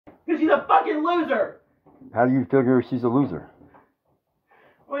she's a fucking loser. How do you figure she's a loser?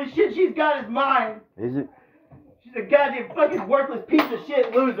 Well, the shit she's got is mine. Is it? She's a goddamn fucking worthless piece of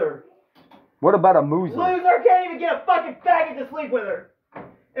shit loser. What about a mooser? Loser can't even get a fucking faggot to sleep with her.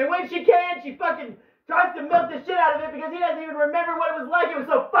 And when she can, she fucking tries to milk the shit out of it because he doesn't even remember what it was like. It was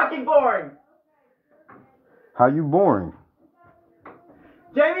so fucking boring. How you boring?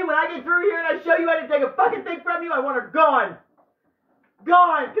 Jamie, when I get through here and I show you I didn't take a fucking thing from you, I want her gone.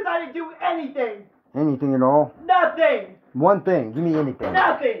 Gone, because I didn't do anything. Anything at all? Nothing. One thing. Give me anything.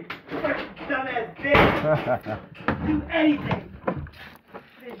 Nothing. Fucking dumbass bitch. Do anything.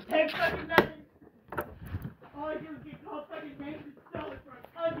 Didn't take fucking nothing. All I do is get called fucking names and stolen for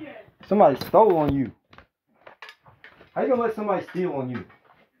an onion. Somebody stole on you. How you gonna let somebody steal on you?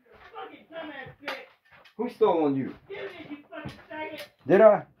 Fucking dumbass bitch. Who stole on you? You did, you fucking faggot. Did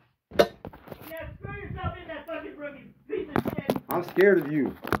I? Yeah, screw yourself in that fucking room, you piece of shit. I'm scared of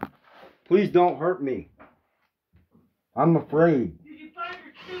you. Please don't hurt me. I'm afraid. Did you find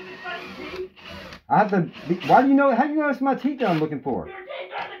your stupid fucking teeth? I have to. Why do you know? How do you know it's my teeth that I'm looking for? Your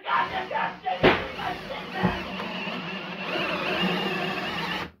teeth are the goddamn goddamn my shit back.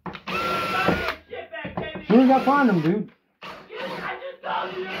 Goddamn shit back, baby. As soon as I find them, dude. I just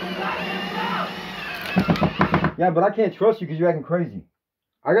told you you're the goddamn house. Yeah, but I can't trust you because you're acting crazy.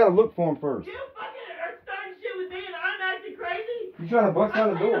 I gotta look for them first. You fucking are starting shit with me and I'm acting crazy? You trying to bust down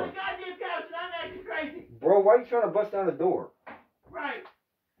the I'm laying on door? the goddamn couch and I'm acting crazy. Bro, why are you trying to bust down the door? Right.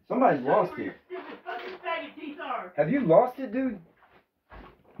 Somebody's Show you lost where it. your stupid fucking faggot teeth are. Have you lost it, dude?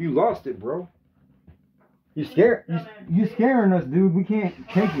 You lost it, bro. You scared? You scaring us, dude. We can't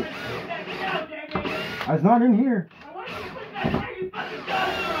take it. It's not in here. I want you to put that where you fucking got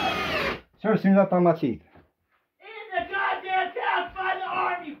it from. Sure, as soon as I find my teeth. In the goddamn couch by the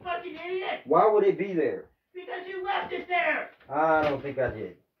arm, you fucking idiot. Why would it be there? Because you left it there. I don't think I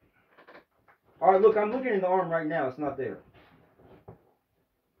did. Alright, look, I'm looking in the arm right now. It's not there.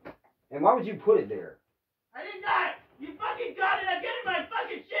 And why would you put it there? I did not. You fucking got it. I'm getting my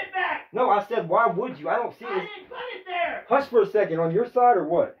fucking shit back. No, I said, why would you? I don't see I it. didn't put it there. Hush for a second. On your side or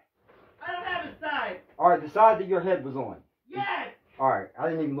what? I don't have a side. Alright, the side that your head was on. Yes. Alright, I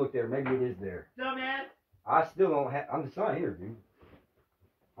didn't even look there. Maybe it is there. Dumbass. I still don't have. I'm just not here, dude.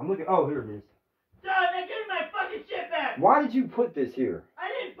 I'm looking. Oh, here it is. Son, I'm getting my fucking shit back. Why did you put this here? I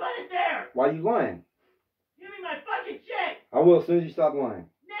didn't put it there. Why are you lying? Give me my fucking shit. I will as soon as you stop lying.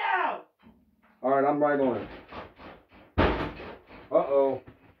 Now. Alright, I'm right on it. Uh-oh.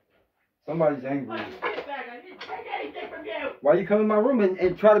 Somebody's angry. Fucking shit back. I didn't take anything from you. Why you come in my room and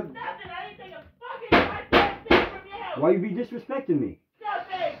try to... Nothing. I didn't take a fucking goddamn thing from you. Why you be disrespecting me?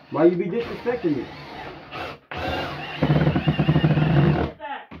 Nothing. Why you be disrespecting me? Shit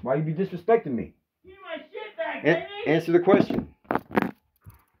back. Why you be disrespecting me? Give me my shit back, baby. Answer the question.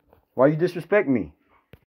 Why you disrespect me?